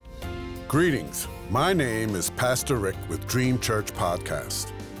Greetings. My name is Pastor Rick with Dream Church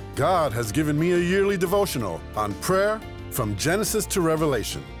Podcast. God has given me a yearly devotional on prayer from Genesis to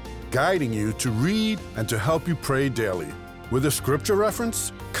Revelation, guiding you to read and to help you pray daily, with a scripture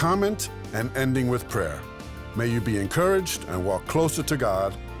reference, comment, and ending with prayer. May you be encouraged and walk closer to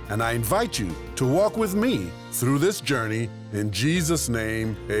God, and I invite you to walk with me through this journey. In Jesus'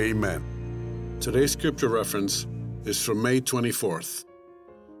 name, amen. Today's scripture reference is from May 24th.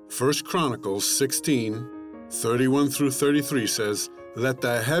 1 Chronicles 16, 31 through 33 says, "Let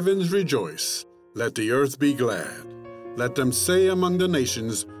the heavens rejoice, let the earth be glad. Let them say among the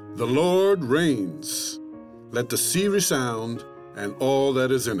nations, the Lord reigns. Let the sea resound, and all that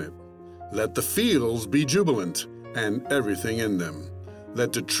is in it. Let the fields be jubilant, and everything in them.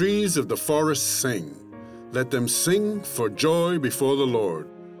 Let the trees of the forest sing. Let them sing for joy before the Lord,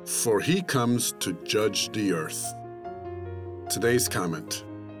 for he comes to judge the earth." Today's comment.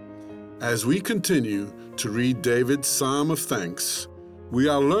 As we continue to read David's Psalm of Thanks, we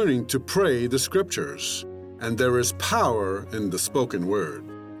are learning to pray the Scriptures, and there is power in the spoken word.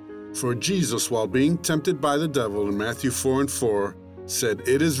 For Jesus, while being tempted by the devil in Matthew 4:4, said,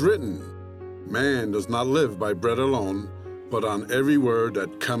 "It is written, man does not live by bread alone, but on every word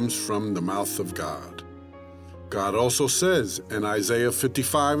that comes from the mouth of God." God also says in Isaiah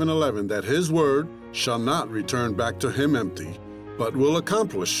 55:11 that his word shall not return back to him empty, but will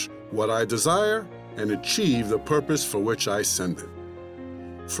accomplish what I desire and achieve the purpose for which I send it.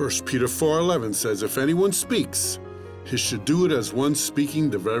 1 Peter 4:11 says, "If anyone speaks, he should do it as one speaking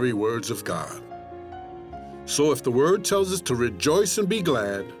the very words of God." So if the word tells us to rejoice and be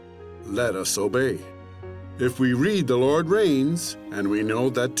glad, let us obey. If we read the Lord reigns, and we know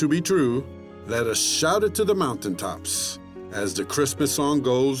that to be true, let us shout it to the mountaintops. As the Christmas song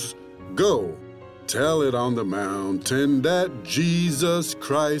goes, "Go, tell it on the mountain that Jesus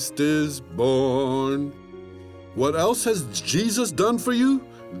Christ is born." What else has Jesus done for you?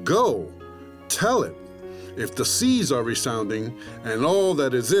 Go, tell it. If the seas are resounding and all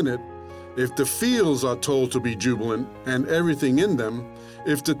that is in it, if the fields are told to be jubilant and everything in them,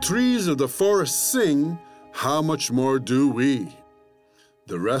 if the trees of the forest sing, how much more do we?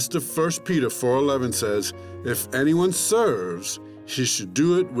 The rest of 1 Peter 4:11 says, "If anyone serves, he should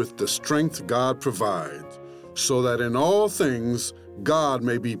do it with the strength God provides, so that in all things God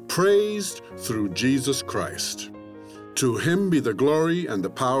may be praised through Jesus Christ. To him be the glory and the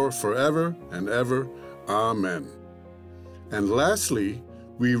power forever and ever. Amen." And lastly,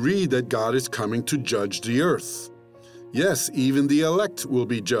 we read that God is coming to judge the earth. Yes, even the elect will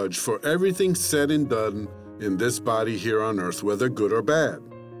be judged for everything said and done in this body here on earth, whether good or bad.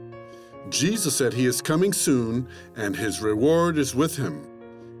 Jesus said he is coming soon, and his reward is with him,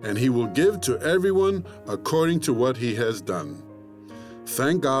 and he will give to everyone according to what he has done.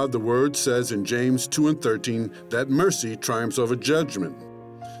 Thank God the word says in James 2:13 that mercy triumphs over judgment.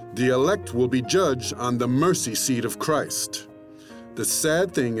 The elect will be judged on the mercy seat of Christ. The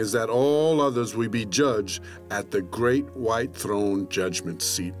sad thing is that all others will be judged at the great white throne judgment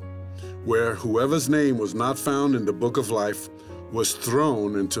seat, where whoever's name was not found in the book of life was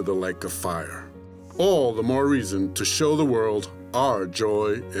thrown into the lake of fire. All the more reason to show the world our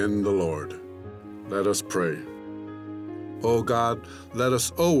joy in the Lord. Let us pray. Oh God, let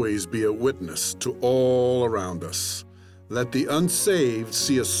us always be a witness to all around us. Let the unsaved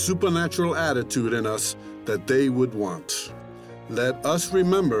see a supernatural attitude in us that they would want. Let us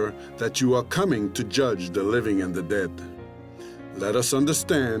remember that you are coming to judge the living and the dead. Let us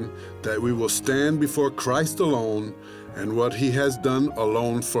understand that we will stand before Christ alone and what he has done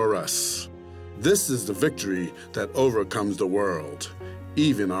alone for us. This is the victory that overcomes the world,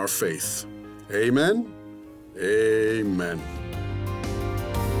 even our faith. Amen. Amen.